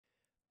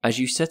As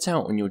you set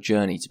out on your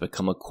journey to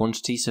become a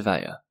quantity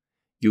surveyor,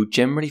 you'll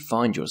generally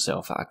find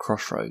yourself at a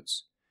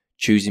crossroads,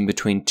 choosing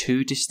between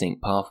two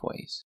distinct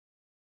pathways.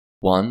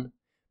 One,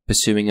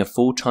 pursuing a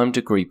full-time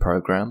degree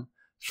program,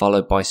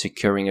 followed by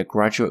securing a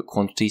graduate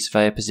quantity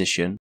surveyor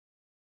position,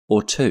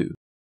 or two,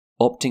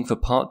 opting for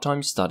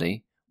part-time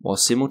study while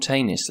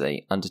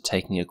simultaneously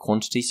undertaking a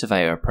quantity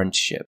surveyor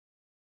apprenticeship.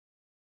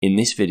 In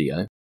this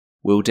video,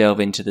 we'll delve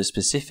into the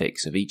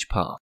specifics of each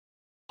path,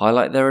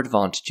 highlight their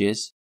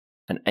advantages,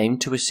 and aim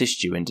to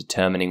assist you in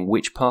determining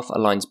which path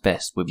aligns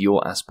best with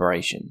your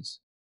aspirations.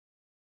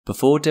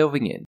 Before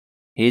delving in,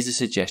 here's a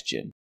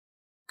suggestion.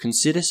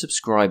 Consider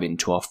subscribing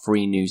to our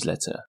free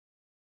newsletter.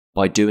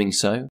 By doing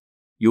so,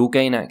 you'll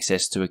gain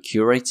access to a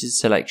curated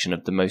selection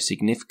of the most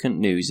significant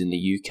news in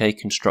the UK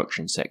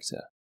construction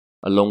sector,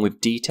 along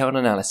with detailed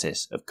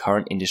analysis of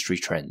current industry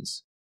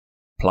trends.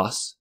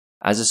 Plus,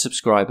 as a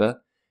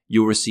subscriber,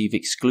 you'll receive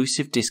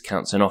exclusive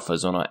discounts and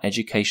offers on our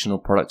educational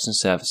products and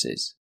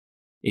services.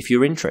 If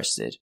you're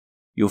interested,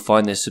 you'll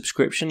find the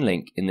subscription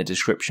link in the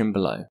description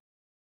below.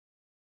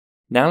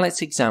 Now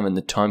let's examine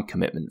the time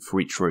commitment for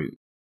each route.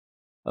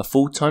 A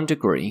full-time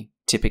degree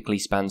typically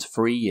spans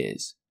 3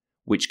 years,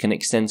 which can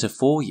extend to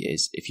 4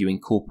 years if you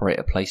incorporate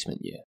a placement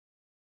year.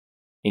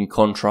 In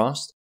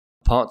contrast,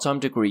 a part-time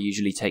degree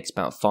usually takes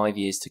about 5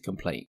 years to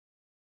complete.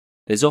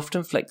 There's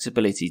often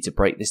flexibility to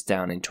break this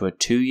down into a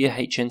 2-year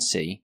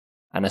HNC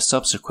and a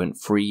subsequent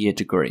 3-year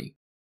degree,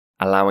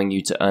 allowing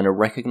you to earn a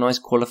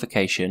recognised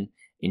qualification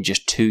in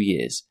just 2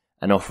 years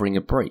and offering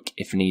a break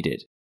if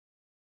needed.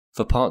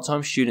 For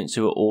part-time students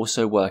who are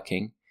also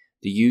working,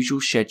 the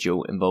usual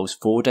schedule involves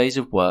 4 days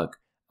of work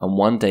and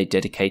 1 day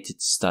dedicated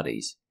to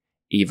studies,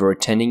 either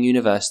attending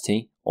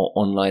university or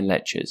online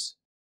lectures.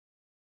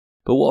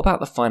 But what about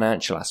the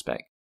financial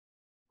aspect?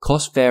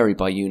 Costs vary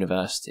by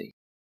university,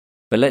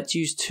 but let's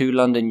use 2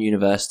 London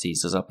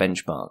universities as our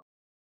benchmark.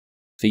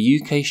 For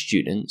UK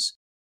students,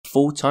 a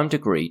full-time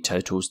degree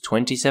totals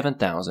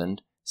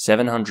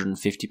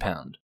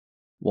 £27,750,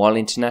 while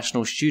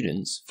international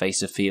students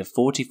face a fee of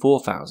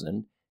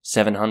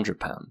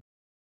 £44,700.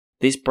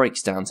 This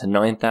breaks down to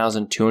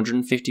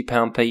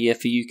 £9,250 per year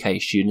for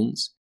UK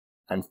students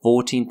and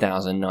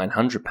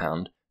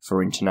 £14,900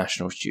 for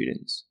international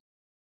students.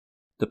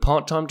 The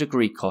part-time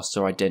degree costs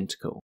are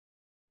identical,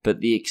 but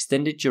the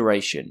extended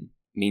duration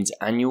means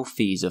annual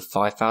fees of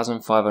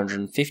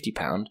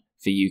 £5,550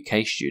 for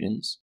UK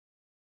students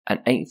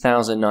and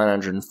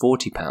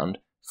 £8,940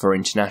 for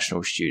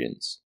international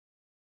students.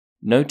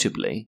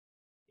 Notably,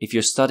 if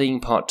you're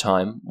studying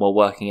part-time while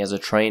working as a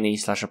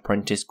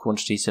trainee/apprentice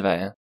quantity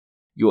surveyor,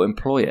 your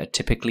employer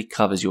typically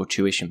covers your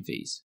tuition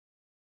fees.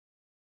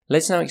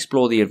 Let's now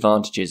explore the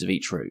advantages of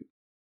each route.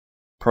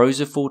 Pros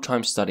of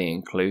full-time study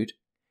include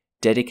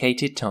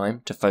dedicated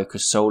time to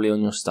focus solely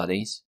on your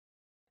studies,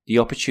 the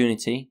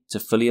opportunity to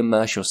fully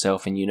immerse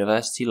yourself in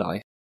university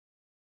life,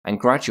 and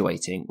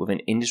graduating with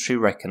an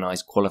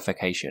industry-recognised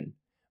qualification,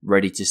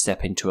 ready to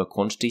step into a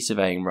quantity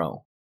surveying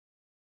role.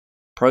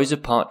 Pros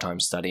of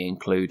part-time study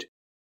include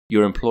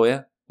your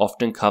employer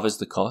often covers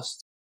the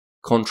cost,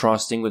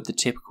 contrasting with the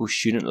typical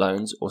student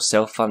loans or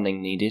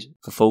self-funding needed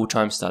for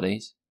full-time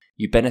studies.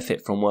 You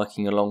benefit from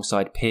working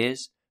alongside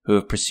peers who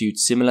have pursued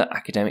similar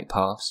academic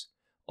paths,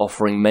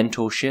 offering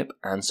mentorship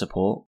and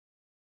support.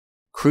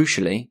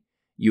 Crucially,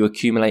 you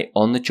accumulate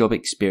on-the-job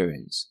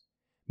experience,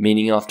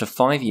 meaning after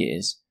 5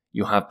 years,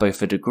 you'll have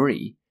both a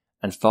degree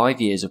and 5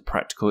 years of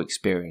practical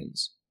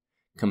experience,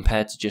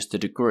 compared to just a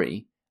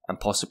degree and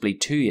possibly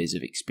 2 years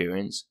of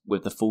experience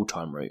with the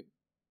full-time route.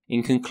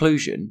 In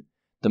conclusion,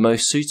 the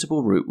most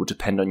suitable route will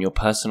depend on your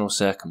personal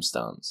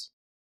circumstance.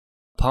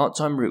 The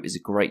part-time route is a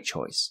great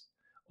choice,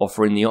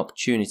 offering the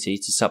opportunity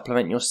to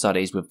supplement your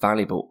studies with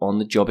valuable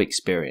on-the-job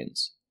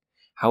experience.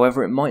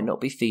 However, it might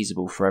not be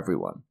feasible for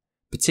everyone,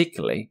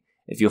 particularly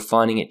if you're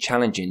finding it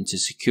challenging to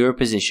secure a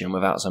position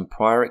without some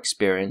prior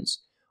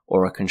experience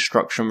or a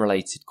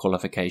construction-related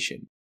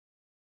qualification.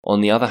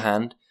 On the other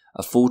hand,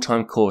 a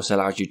full-time course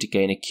allows you to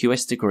gain a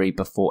QS degree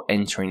before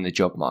entering the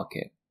job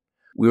market.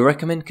 We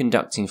recommend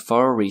conducting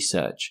thorough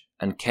research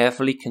and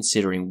carefully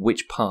considering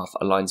which path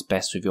aligns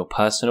best with your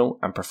personal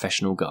and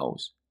professional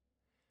goals.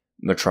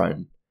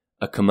 Metroun,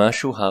 a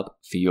commercial hub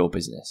for your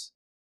business.